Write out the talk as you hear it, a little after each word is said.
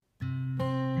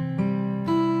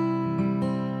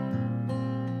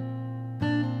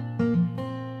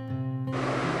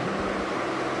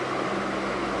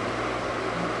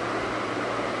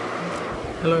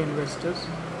Hello investors.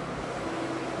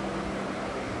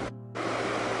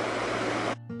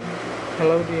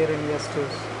 Hello dear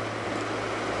investors.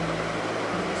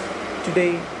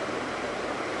 Today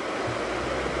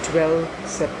 12th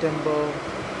September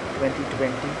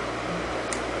 2020.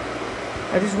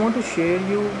 I just want to share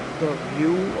you the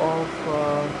view of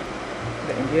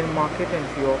the Indian market and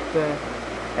few of the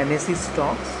NSE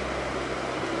stocks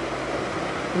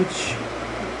which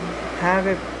have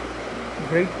a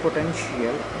great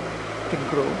potential to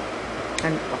grow,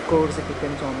 and of course it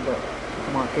depends on the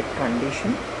market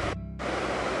condition.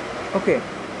 Okay,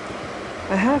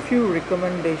 I have few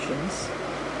recommendations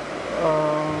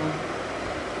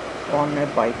on a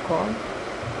buy call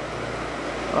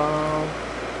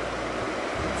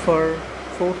for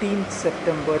 14th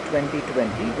September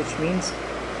 2020, which means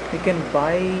you can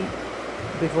buy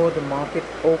before the market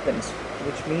opens,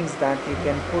 which means that you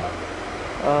can put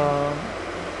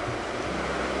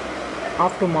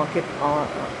aftermarket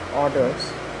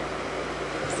orders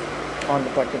on the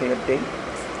particular day,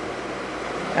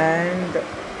 and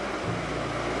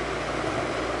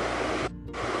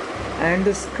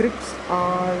the scripts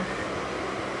are,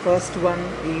 first one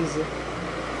is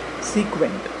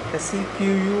Sequent,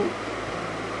 SEQUENT,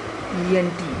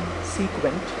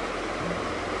 Sequent,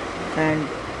 and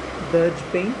Burge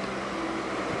Paint,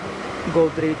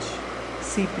 Godrej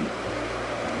CP.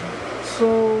 So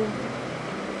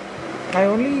I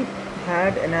only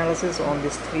had analysis on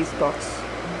these three stocks,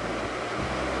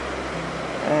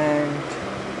 and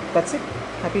that's it.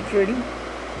 Happy trading.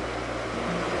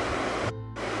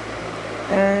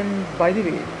 And by the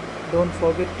way, don't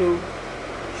forget to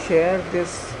share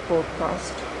this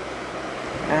podcast,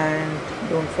 and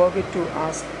don't forget to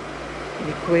ask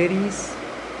any queries.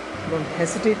 Don't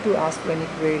hesitate to ask any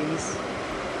queries.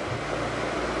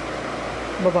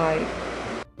 Bye bye.